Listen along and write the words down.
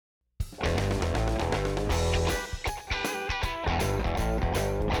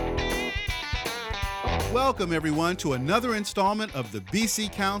Welcome, everyone, to another installment of the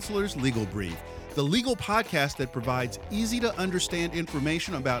BC Counselors Legal Brief, the legal podcast that provides easy-to-understand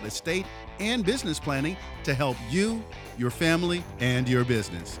information about estate and business planning to help you, your family, and your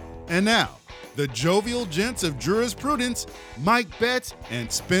business. And now, the jovial gents of jurisprudence, Mike Betts and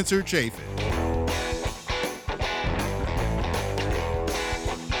Spencer Chafin.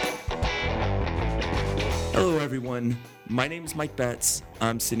 Hello, everyone. My name is Mike Betts.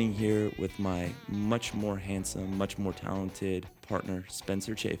 I'm sitting here with my much more handsome, much more talented partner,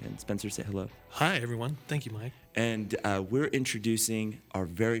 Spencer Chafin. Spencer, say hello. Hi, everyone. Thank you, Mike. And we're introducing our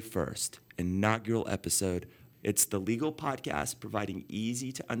very first inaugural episode. It's the legal podcast providing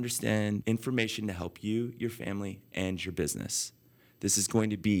easy-to-understand information to help you, your family, and your business. This is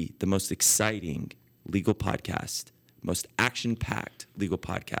going to be the most exciting legal podcast, most action-packed legal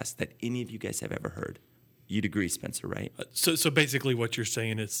podcast that any of you guys have ever heard. You'd agree, Spencer, right? So basically what you're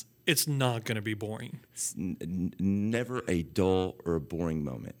saying is it's not going to be boring. It's never a dull or a boring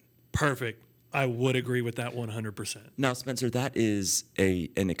moment. Perfect. I would agree with that 100%. Now, Spencer, that is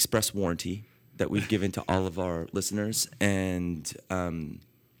an express warranty that we've given to all of our listeners, and I'm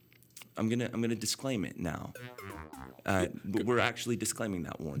gonna disclaim it now. We're actually disclaiming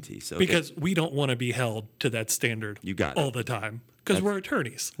that warranty, so because we don't want to be held to that standard. You got it. All the time. Because we're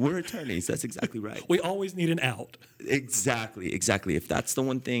attorneys. We're attorneys. That's exactly right. We always need an out. Exactly. If that's the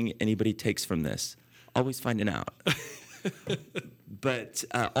one thing anybody takes from this, always find an out. But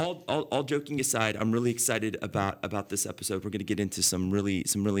all joking aside, I'm really excited about this episode. We're going to get into some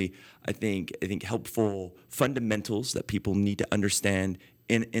really I think helpful fundamentals that people need to understand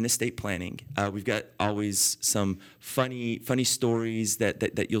in estate planning. We've got always some funny stories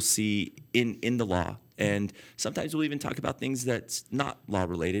that you'll see in the law. And sometimes we'll even talk about things that's not law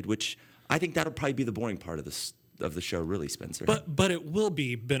related, which I think that'll probably be the boring part of the show, really, Spencer. But it will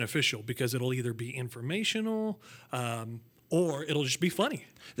be beneficial because it'll either be informational or it'll just be funny.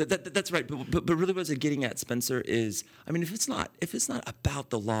 That's right. But really, what I'm getting at, Spencer, is if it's not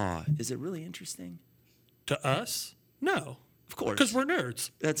about the law, is it really interesting to us? No. Of course. Because we're nerds.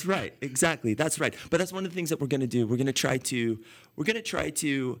 That's right. Exactly. That's right. But that's one of the things that we're going to do. We're going to try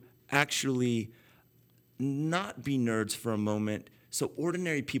to actually not be nerds for a moment so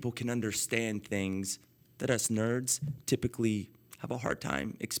ordinary people can understand things that us nerds typically have a hard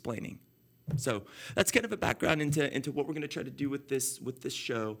time explaining. So that's kind of a background into what we're going to try to do with this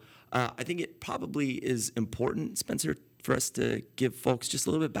show. I think it probably is important, Spencer, for us to give folks just a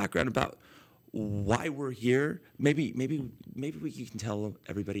little bit of background about why we're here. Maybe we can tell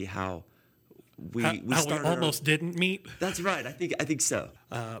everybody how we started. We almost didn't meet. That's right. I think so.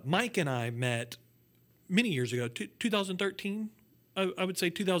 Mike and I met many years ago, 2013. I would say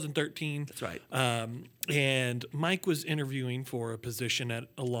 2013. That's right. And Mike was interviewing for a position at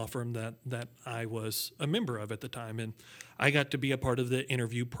a law firm that I was a member of at the time, and I got to be a part of the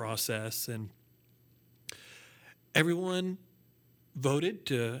interview process. And everyone voted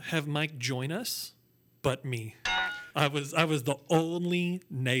to have Mike join us, but me. I was the only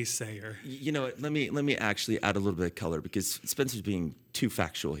naysayer. You know what? Let me actually add a little bit of color because Spencer's being too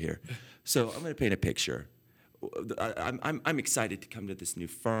factual here. So I'm going to paint a picture. I'm excited to come to this new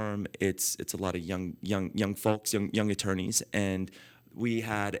firm. It's a lot of young folks, young attorneys, and we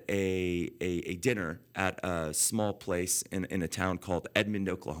had a dinner at a small place in a town called Edmond,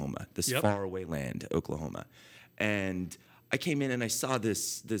 Oklahoma. This faraway land, Oklahoma, and I came in and I saw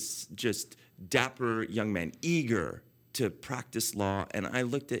this just dapper young man, eager to practice law, and I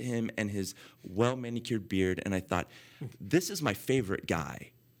looked at him and his well-manicured beard, and I thought, this is my favorite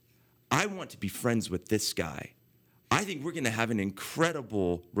guy. I want to be friends with this guy. I think we're going to have an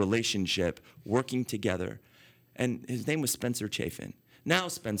incredible relationship working together. And his name was Spencer Chafin. Now,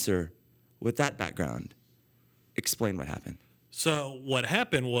 Spencer, with that background, explain what happened. So what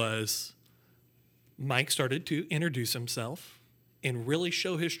happened was Mike started to introduce himself and really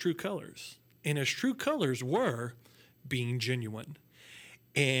show his true colors. And his true colors were being genuine.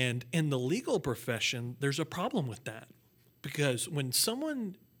 And in the legal profession, there's a problem with that. Because when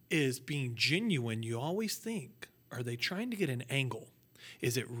someone is being genuine, you always think, are they trying to get an angle?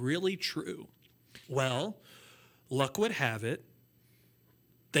 Is it really true? Well, luck would have it,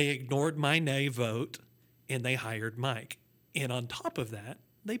 they ignored my nay vote and they hired Mike. And on top of that,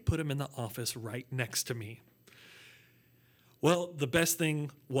 they put him in the office right next to me. Well, the best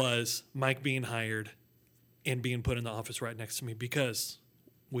thing was Mike being hired and being put in the office right next to me because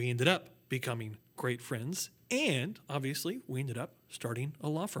we ended up becoming great friends. And obviously, we ended up starting a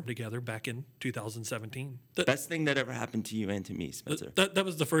law firm together back in 2017. Best thing that ever happened to you and to me, Spencer. That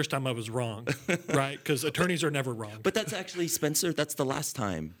was the first time I was wrong, right? Because attorneys are never wrong. But that's actually, Spencer, that's the last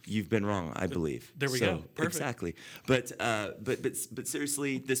time you've been wrong, I believe. There we go. Perfect. Exactly. But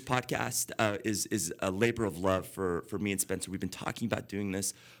seriously, this podcast is a labor of love for me and Spencer. We've been talking about doing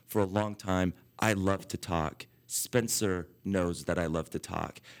this for a long time. I love to talk. Spencer knows that I love to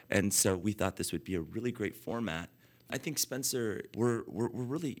talk. And so we thought this would be a really great format. I think, Spencer, we're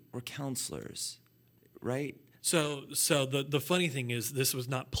counselors, right? So the funny thing is, this was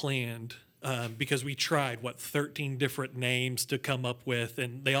not planned because we tried 13 different names to come up with,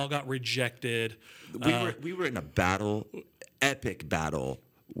 and they all got rejected. We were in a battle, epic battle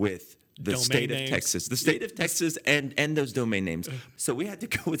with the Domain state names. of Texas, and those domain names. So we had to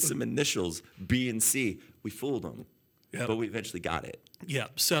go with some initials, B and C. We fooled them, Yep. but we eventually got it. Yeah.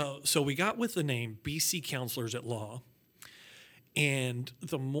 So we got with the name BC Counselors at Law. And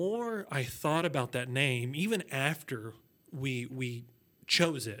the more I thought about that name, even after we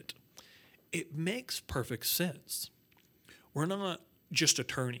chose it, it makes perfect sense. We're not just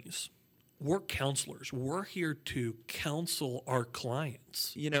attorneys. We're counselors. We're here to counsel our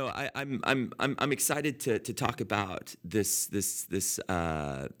clients. You know, I'm excited to talk about this case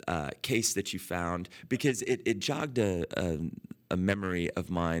that you found, because it jogged a memory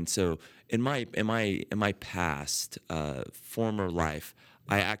of mine. So in my past former life,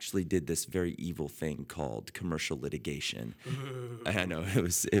 I actually did this very evil thing called commercial litigation. I know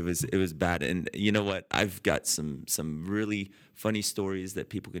it was bad, and you know what? I've got some really funny stories that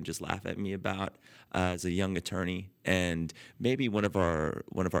people can just laugh at me about as a young attorney, and maybe one of our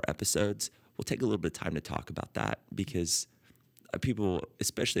episodes we'll take a little bit of time to talk about that, because people,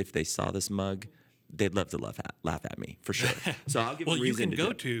 especially if they saw this mug, they'd love to laugh at me for sure. So I'll give Well, them you reason can to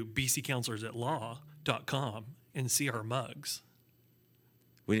go to bccounselorsatlaw.com and see our mugs.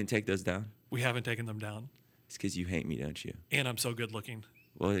 We didn't take those down? We haven't taken them down. It's because you hate me, don't you? And I'm so good looking.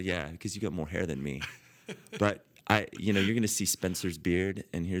 Well, yeah, because you got more hair than me. But you're going to see Spencer's beard,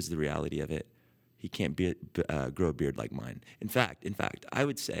 and here's the reality of it: he can't grow a beard like mine. In fact, I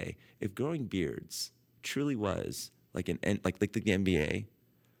would say if growing beards truly was like the NBA,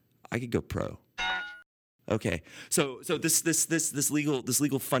 I could go pro. Okay, so this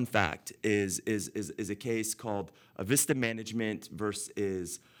legal fun fact is a case called Avista Management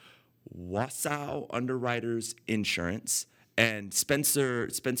versus Wausau Underwriters Insurance. And Spencer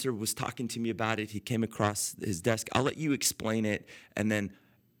was talking to me about it. He came across his desk. I'll let you explain it, and then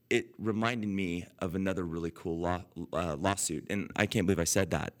it reminded me of another really cool lawsuit. And I can't believe I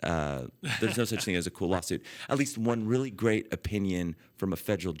said that. There's no such thing as a cool lawsuit. At least one really great opinion from a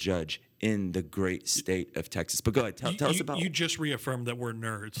federal judge in the great state of Texas. But go ahead, tell us about. You just reaffirmed that we're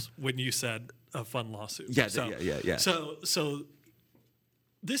nerds when you said a fun lawsuit. Yeah. So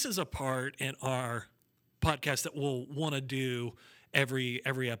this is a part in our podcast that we'll want to do every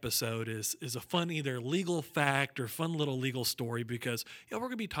episode is a fun either legal fact or fun little legal story, because we're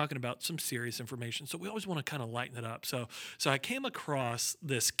going to be talking about some serious information. So we always want to kind of lighten it up. So I came across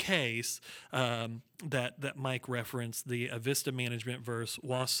this case that Mike referenced, the Avista Management versus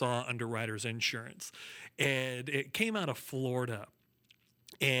Wausau Underwriters Insurance, and it came out of Florida.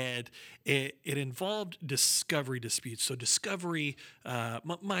 And it involved discovery disputes. So discovery,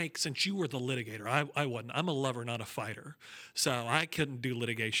 Mike, since you were the litigator, I wasn't. I'm a lover, not a fighter. So I couldn't do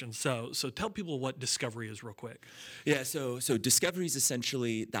litigation. So tell people what discovery is real quick. Yeah, so discovery is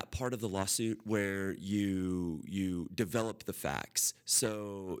essentially that part of the lawsuit where you develop the facts.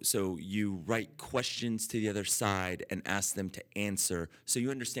 So you write questions to the other side and ask them to answer, so you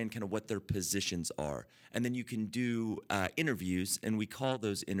understand kind of what their positions are. And then you can do interviews, and we call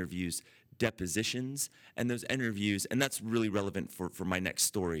those interviews depositions. And those interviews, and that's really relevant for my next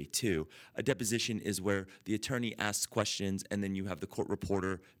story too. A deposition is where the attorney asks questions, and then you have the court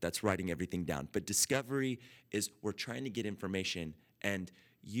reporter that's writing everything down. But discovery is we're trying to get information, and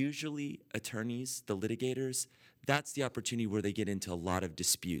usually attorneys, the litigators, that's the opportunity where they get into a lot of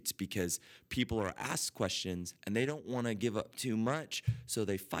disputes, because people are asked questions and they don't want to give up too much, so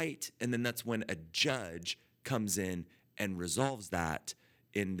they fight, and then that's when a judge comes in and resolves that.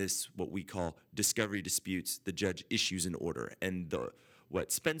 In this, what we call discovery disputes, the judge issues an order, and what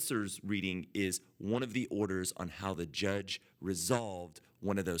Spencer's reading is one of the orders on how the judge resolved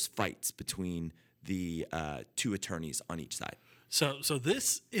one of those fights between the two attorneys on each side. So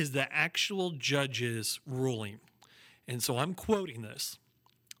this is the actual judge's ruling. And so I'm quoting this.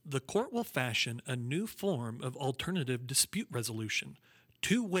 The court will fashion a new form of alternative dispute resolution,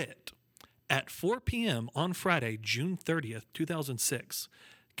 to wit, at 4 p.m. on Friday, June 30th, 2006,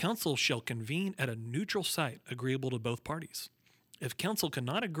 counsel shall convene at a neutral site agreeable to both parties. If counsel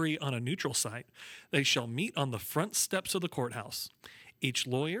cannot agree on a neutral site, they shall meet on the front steps of the courthouse. Each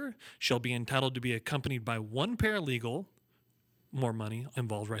lawyer shall be entitled to be accompanied by one paralegal, more money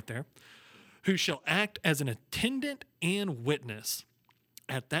involved right there, who shall act as an attendant and witness.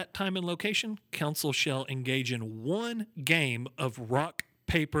 At that time and location, counsel shall engage in one game of rock,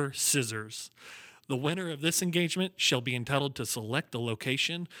 paper, scissors. The winner of this engagement shall be entitled to select the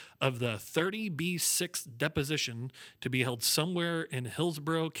location of the 30B6 deposition to be held somewhere in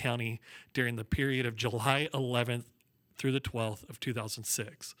Hillsborough County during the period of July 11th through the 12th of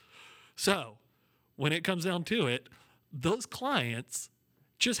 2006. So, when it comes down to it, those clients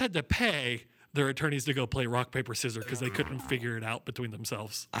just had to pay their attorneys to go play rock, paper, scissors because they couldn't figure it out between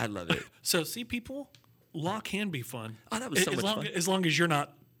themselves. I love it. So, see, people, law can be fun. Oh, that was so much fun. As long as you're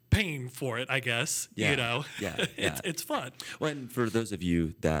not paying for it, I guess. Yeah, you know, yeah. it's fun. Well, and for those of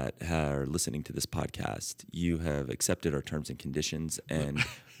you that are listening to this podcast, you have accepted our terms and conditions, and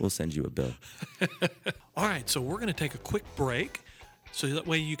we'll send you a bill. All right, so we're going to take a quick break so that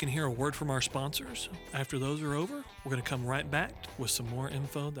way you can hear a word from our sponsors. After those are over, we're going to come right back with some more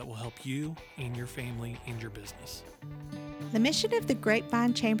info that will help you and your family and your business. The mission of the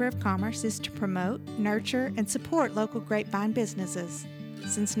Grapevine Chamber of Commerce is to promote, nurture, and support local grapevine businesses.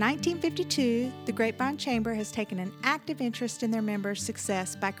 Since 1952, the Grapevine Chamber has taken an active interest in their members'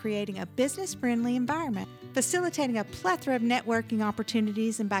 success by creating a business-friendly environment, facilitating a plethora of networking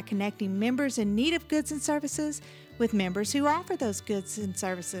opportunities, and by connecting members in need of goods and services with members who offer those goods and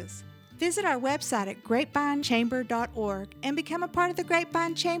services. Visit our website at grapevinechamber.org and become a part of the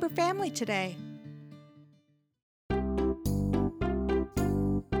Grapevine Chamber family today.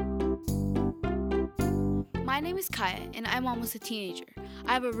 My name is Kaya, and I'm almost a teenager.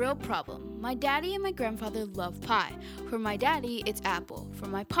 I have a real problem. My daddy and my grandfather love pie. For my daddy, it's apple. For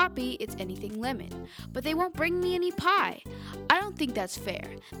my poppy, it's anything lemon. But they won't bring me any pie. I don't think that's fair.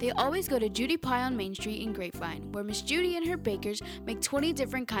 They always go to Judy Pie on Main Street in Grapevine, where Miss Judy and her bakers make 20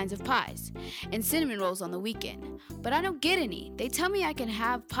 different kinds of pies, and cinnamon rolls on the weekend. But I don't get any. They tell me I can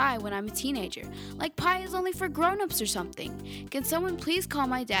have pie when I'm a teenager, like pie is only for grown-ups or something. Can someone please call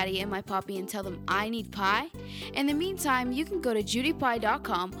my daddy and my poppy and tell them I need pie? In the meantime, you can go to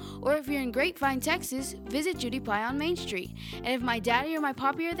judypie.com, or if you're in Grapevine, Texas, visit Judy Pie on Main Street. And if my daddy or my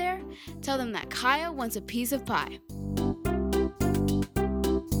poppy are there, tell them that Kaya wants a piece of pie.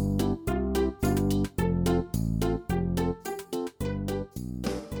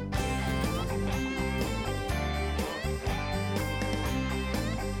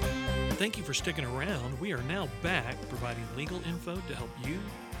 Thank you for sticking around. We are now back providing legal info to help you,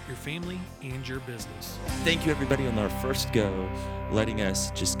 your family, and your business. Thank you, everybody, on our first go, letting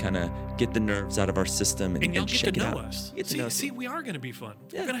us just kind of get the nerves out of our system And y'all and get shake to it know out. us. Get to know us. See, we are going to be fun.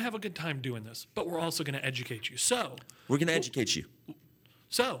 Yeah. We're going to have a good time doing this, but we're also going to educate you. So We're going to educate you.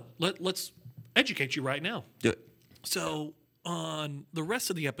 Let's educate you right now. Do it. So on the rest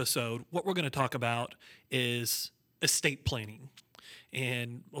of the episode, what we're going to talk about is estate planning.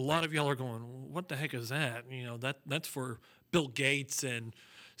 And a lot of y'all are going, what the heck is that? You know, that's for Bill Gates and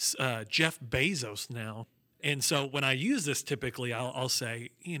Jeff Bezos now. And so when I use this, typically I'll say,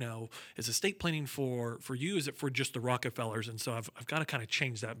 you know, is estate planning for you? Is it for just the Rockefellers? And so I've got to kind of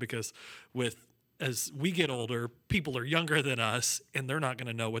change that because as we get older, people are younger than us and they're not going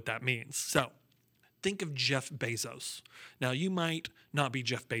to know what that means. So think of Jeff Bezos. Now, you might not be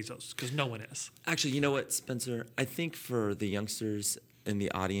Jeff Bezos because no one is. Actually, you know what, Spencer? I think for the youngsters in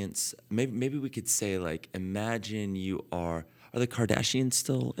the audience, maybe we could say, like, imagine you are the Kardashians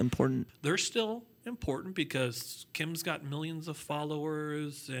still important? They're still important because Kim's got millions of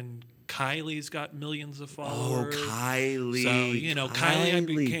followers and Kylie's got millions of followers. Oh, Kylie. So, you know,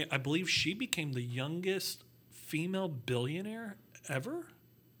 Kylie, I believe she became the youngest female billionaire ever.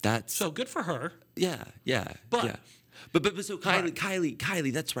 That's so good for her. Yeah. But so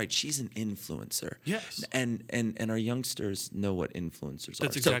Kylie, that's right. She's an influencer. Yes. And our youngsters know what influencers are.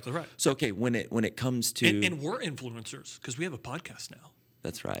 That's exactly right. So okay, when it comes to and we're influencers because we have a podcast now.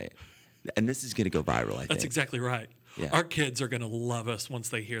 That's right. And this is going to go viral, I think. That's exactly right. Yeah. Our kids are going to love us once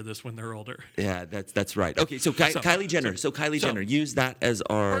they hear this when they're older. Yeah, that's right. Okay, so Kylie Jenner. So Kylie Jenner, use that as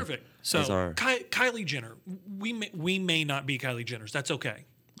our perfect. So Kylie Jenner. We may not be Kylie Jenners. That's okay.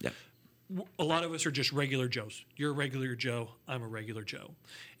 Yeah. A lot of us are just regular Joes. You're a regular Joe. I'm a regular Joe.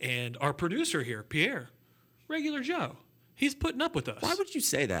 And our producer here, Pierre, regular Joe. He's putting up with us. Why would you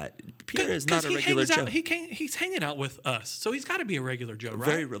say that? Pierre is not a regular Joe. He's hanging out with us, so he's got to be a regular Joe, right?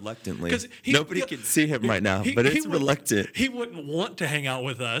 Very reluctantly. Nobody can see him right now, but it's reluctant. He wouldn't want to hang out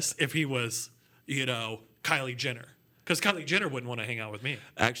with us if he was, Kylie Jenner. Because Kylie Jenner wouldn't want to hang out with me.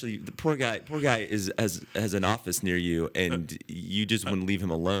 Actually, the poor guy has an office near you, and you just wouldn't leave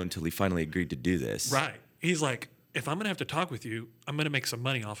him alone till he finally agreed to do this. Right. He's like, if I'm going to have to talk with you, I'm going to make some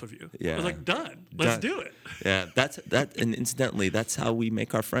money off of you. I Yeah. was like, done. Let's do it. Yeah, and incidentally, that's how we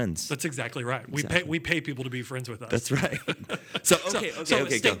make our friends. That's exactly right. Exactly. We pay people to be friends with us. That's right. So okay,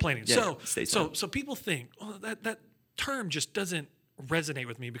 estate go. planning. Yeah, estate So planning. people think, oh, that term just doesn't resonate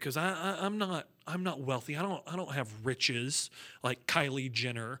with me because I'm not wealthy. I don't have riches like Kylie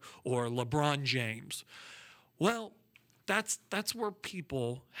Jenner or LeBron James. Well, that's where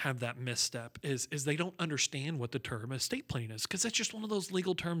people have that misstep is they don't understand what the term estate planning is, because that's just one of those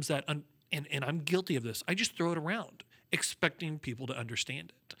legal terms that and I'm guilty of this. I just throw it around expecting people to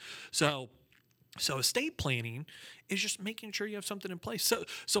understand it. So estate planning is just making sure you have something in place.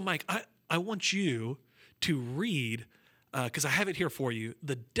 So Mike, I want you to read, because I have it here for you,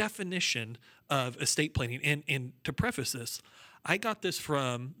 the definition of estate planning. And to preface this, I got this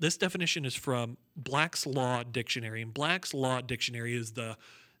definition is from Black's Law Dictionary. And Black's Law Dictionary is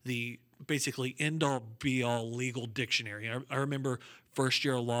the basically end-all, be-all legal dictionary. I remember first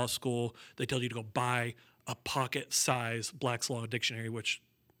year of law school, they tell you to go buy a pocket-size Black's Law Dictionary, which,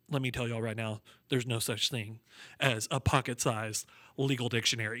 let me tell y'all right now, there's no such thing as a pocket-sized legal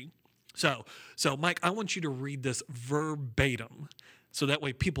dictionary. So Mike, I want you to read this verbatim so that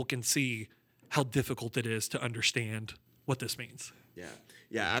way people can see how difficult it is to understand what this means.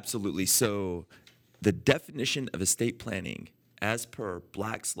 Yeah, absolutely. So the definition of estate planning, as per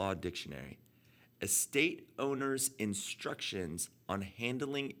Black's Law Dictionary, estate owner's instructions on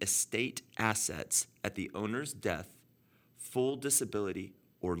handling estate assets at the owner's death, full disability,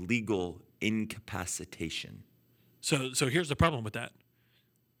 or legal incapacitation. So here's the problem with that.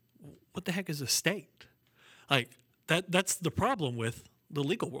 What the heck is estate? Like that's the problem with the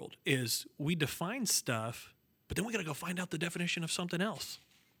legal world is we define stuff, but then we got to go find out the definition of something else.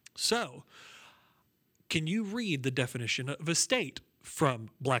 So, can you read the definition of estate from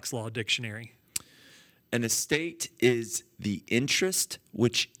Black's Law Dictionary? An estate is the interest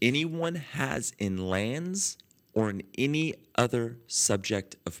which anyone has in lands or in any other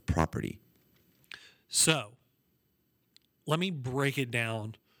subject of property. So, let me break it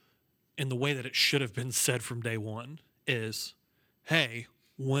down in the way that it should have been said from day one is, hey,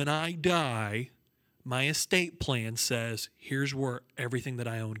 when I die, my estate plan says here's where everything that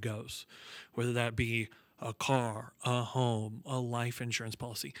I own goes, whether that be a car, a home, a life insurance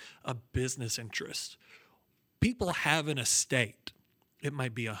policy, a business interest. People have an estate. It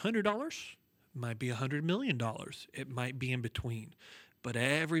might be $100, it might be $100 million, it might be in between, but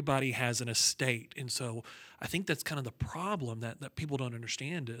everybody has an estate. And so I think that's kind of the problem that people don't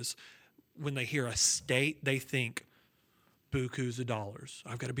understand is when they hear estate, they think bukus of dollars.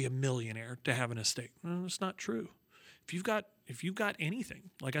 I've got to be a millionaire to have an estate. No, that's not true. If you've got anything,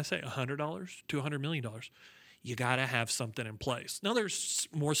 like I say, $100 to $100 million, you got to have something in place. Now there's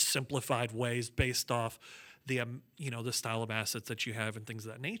more simplified ways based off the the style of assets that you have and things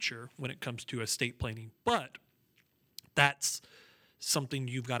of that nature when it comes to estate planning, but that's something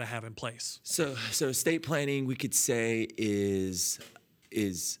you've got to have in place. So estate planning, we could say is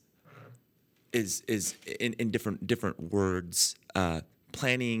in different words,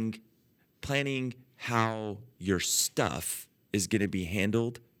 planning how your stuff is going to be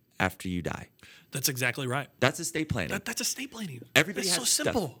handled after you die. That's exactly right. That's estate planning. That's estate planning. Everybody that's has so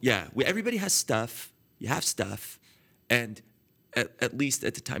stuff. simple. Yeah, everybody has stuff. You have stuff, and at least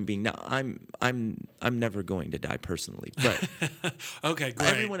at the time being, now I'm never going to die personally, but okay, great.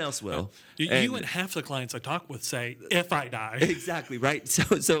 everyone else will. You and half the clients I talk with say, "If I die." Exactly right.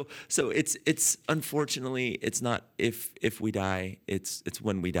 So it's unfortunately it's not if we die, it's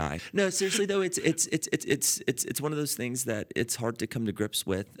when we die. No, seriously though, it's one of those things that it's hard to come to grips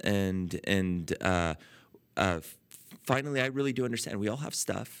with, and finally I really do understand. We all have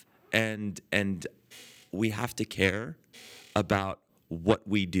stuff, and we have to care about what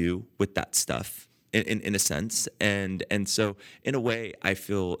we do with that stuff in a sense. And so in a way, I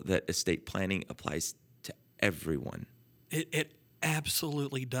feel that estate planning applies to everyone. It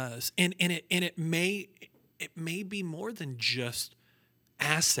absolutely does. And it may be more than just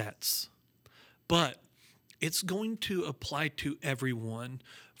assets, but it's going to apply to everyone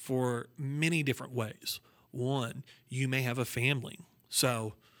for many different ways. One, you may have a family.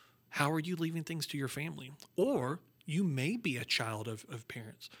 So how are you leaving things to your family? Or you may be a child of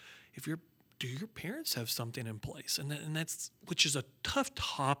parents. Do your parents have something in place? And that's, which is a tough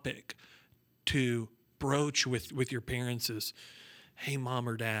topic to broach with your parents is, hey, mom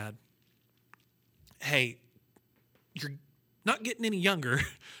or dad, hey, you're not getting any younger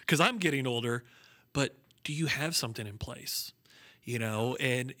because I'm getting older, but do you have something in place? You know,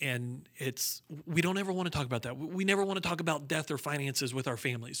 and we don't ever want to talk about that. We never want to talk about death or finances with our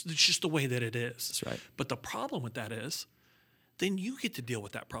families. It's just the way that it is. That's right. But the problem with that is, then you get to deal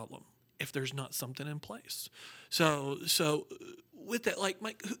with that problem if there's not something in place. So with that, like,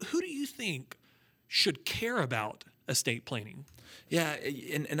 Mike, who do you think should care about estate planning? Yeah,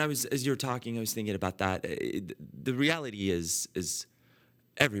 and I was, as you were talking, I was thinking about that. The reality is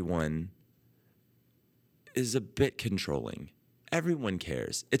everyone is a bit controlling. Everyone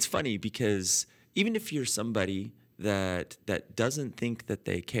cares. It's funny because even if you're somebody that doesn't think that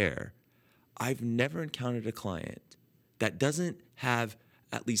they care, I've never encountered a client that doesn't have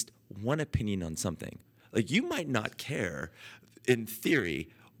at least one opinion on something. Like, you might not care in theory,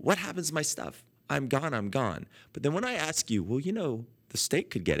 what happens to my stuff? I'm gone. But then when I ask you, well, you know, the state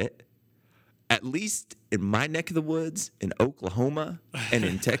could get it. At least in my neck of the woods, in Oklahoma and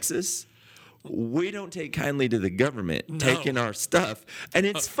in Texas, we don't take kindly to the government taking our stuff. And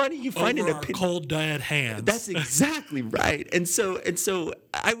it's funny, you find over an our opinion. cold dead hands. That's exactly right. And so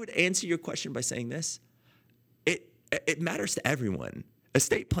I would answer your question by saying this. It matters to everyone.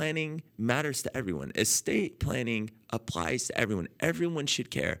 Estate planning matters to everyone. Estate planning applies to everyone. Everyone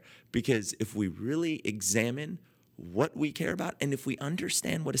should care, because if we really examine what we care about and if we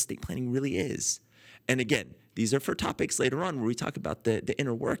understand what estate planning really is, and again, these are for topics later on where we talk about the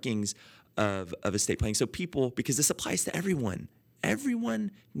inner workings of estate planning. So people, because this applies to everyone.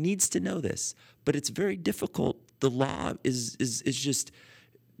 Everyone needs to know this, but it's very difficult. The law is just,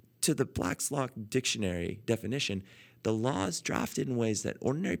 to the Black's Law Dictionary definition, the law is drafted in ways that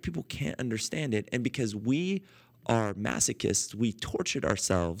ordinary people can't understand it. And because we are masochists, we tortured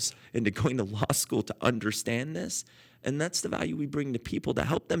ourselves into going to law school to understand this. And that's the value we bring to people, to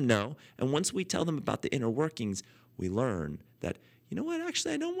help them know. And once we tell them about the inner workings, we learn that, you know what,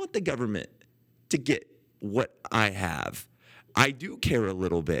 actually, I don't want the government to get what I have. I do care a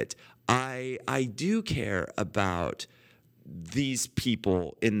little bit. I do care about these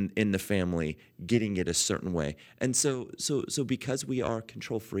people in the family getting it a certain way. And so because we are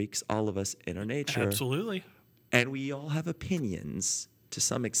control freaks, all of us in our nature. Absolutely. And we all have opinions to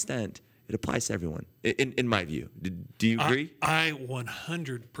some extent, it applies to everyone, in my view. Do you agree? I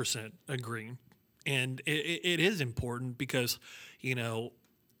 100% agree. And it is important because, you know,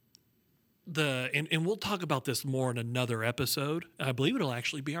 and we'll talk about this more in another episode. I believe it'll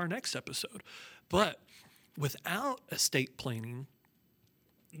actually be our next episode. But without estate planning,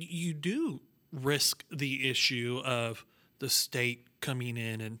 you do risk the issue of the state coming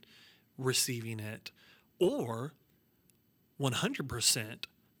in and receiving it, or 100%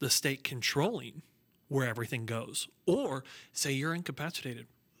 the state controlling where everything goes. Or say you're incapacitated.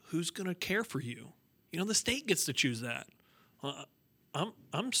 Who's going to care for you? You know, the state gets to choose that.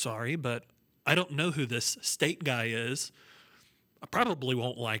 I'm sorry, but I don't know who this state guy is. I probably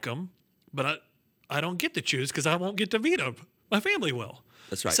won't like him, but I don't get to choose because I won't get to veto him. My family will.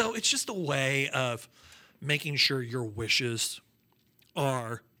 That's right. So it's just a way of making sure your wishes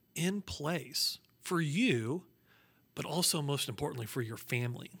are in place for you, but also most importantly for your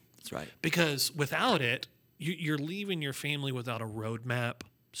family. That's right. Because without it, you're leaving your family without a roadmap,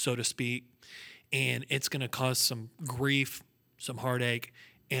 so to speak, and it's going to cause some grief, some heartache,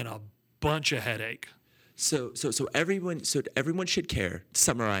 and a bunch of headache. So everyone should care. To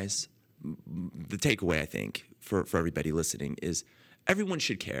summarize, the takeaway, I think, for everybody listening is everyone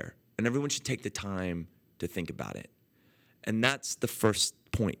should care, and everyone should take the time to think about it. And that's the first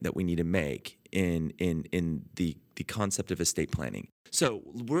point that we need to make in the concept of estate planning. So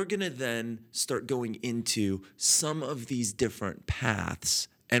we're going to then start going into some of these different paths,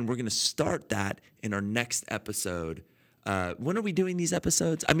 and we're going to start that in our next episode. When are we doing these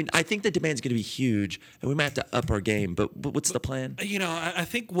episodes? I mean, I think the demand's going to be huge, and we might have to up our game, but what's the plan? You know, I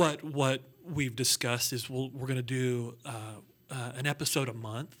think what we've discussed is we're going to do an episode a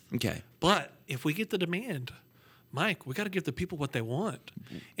month. Okay. But if we get the demand, Mike, we got to give the people what they want.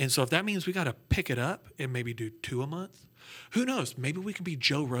 And so if that means we got to pick it up and maybe do 2 a month, who knows? Maybe we can be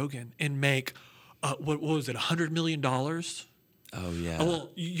Joe Rogan and make, what was it, $100 million? Oh, yeah. Well,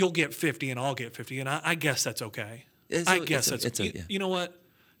 you'll get 50 and I'll get 50, and I guess that's okay. You know what?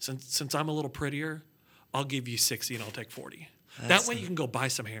 Since I'm a little prettier, I'll give you 60 and I'll take 40. That way you can go buy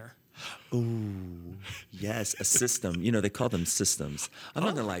some hair. Ooh, yes, a system. You know, they call them systems. I'm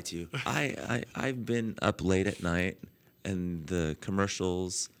not gonna lie to you. I've been up late at night, and the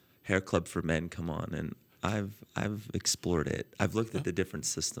commercials, Hair Club for Men, come on, and I've explored it. I've looked at the different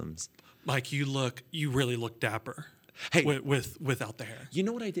systems. Mike, you really look dapper. Hey, without the hair. You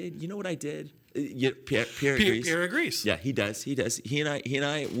know what I did? Yeah, Pierre agrees. Pierre agrees. Yeah, he does. He does. He and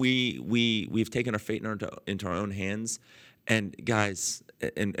I, we've taken our fate into our own hands. And guys,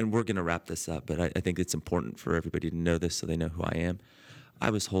 and we're gonna wrap this up, but I think it's important for everybody to know this so they know who I am. I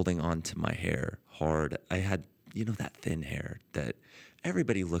was holding on to my hair hard. I had, that thin hair that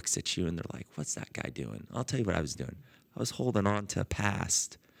everybody looks at you and they're like, "What's that guy doing?" I'll tell you what I was doing. I was holding on to a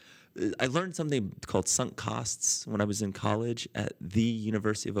past. I learned something called sunk costs when I was in college at the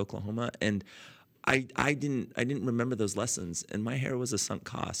University of Oklahoma, and I didn't remember those lessons, and my hair was a sunk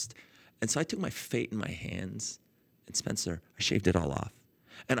cost. And so I took my fate in my hands, and Spencer, I shaved it all off.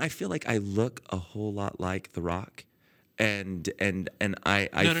 And I feel like I look a whole lot like The Rock. And I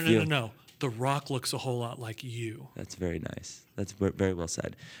feel No. The Rock looks a whole lot like you. That's very nice. That's very well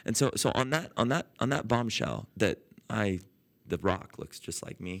said. And so on that bombshell that The Rock looks just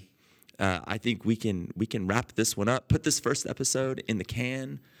like me. I think we can wrap this one up. Put this first episode in the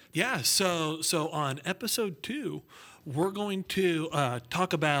can. Yeah. So on episode 2, we're going to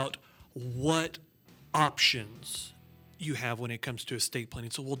talk about what options you have when it comes to estate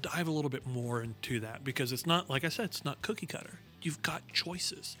planning. So we'll dive a little bit more into that because it's not, like I said, it's not cookie cutter. You've got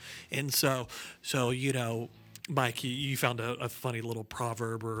choices. And so Mike, you found a funny little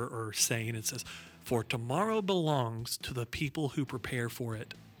proverb or saying. It says, "For tomorrow belongs to the people who prepare for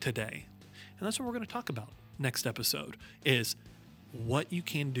it today." And that's what we're going to talk about next episode is what you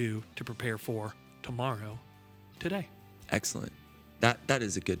can do to prepare for tomorrow today. Excellent.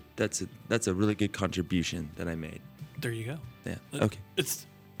 That's a really good contribution that I made. There you go. Yeah. Okay. It's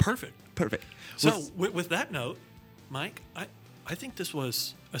perfect. Perfect. So with that note, Mike, I think this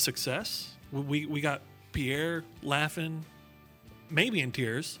was a success. We got Pierre laughing, maybe in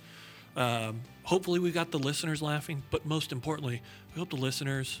tears. Hopefully we got the listeners laughing, but most importantly, we hope the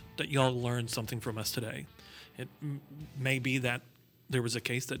listeners that y'all learned something from us today. It may be that there was a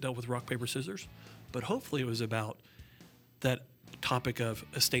case that dealt with rock, paper, scissors, but hopefully it was about that topic of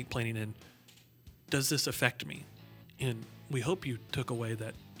estate planning and does this affect me? And we hope you took away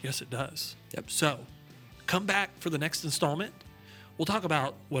that, yes, it does. Yep. So come back for the next installment. We'll talk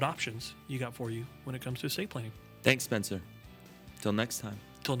about what options you got for you when it comes to estate planning. Thanks, Spencer. Till next time.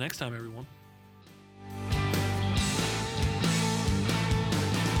 Till next time, everyone.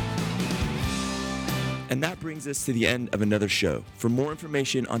 And that brings us to the end of another show. For more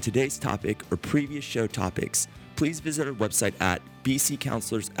information on today's topic or previous show topics, please visit our website at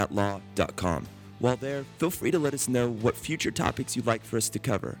bccounselorsatlaw.com. While there, feel free to let us know what future topics you'd like for us to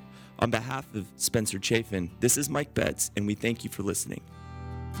cover. On behalf of Spencer Chafin, this is Mike Betts, and we thank you for listening.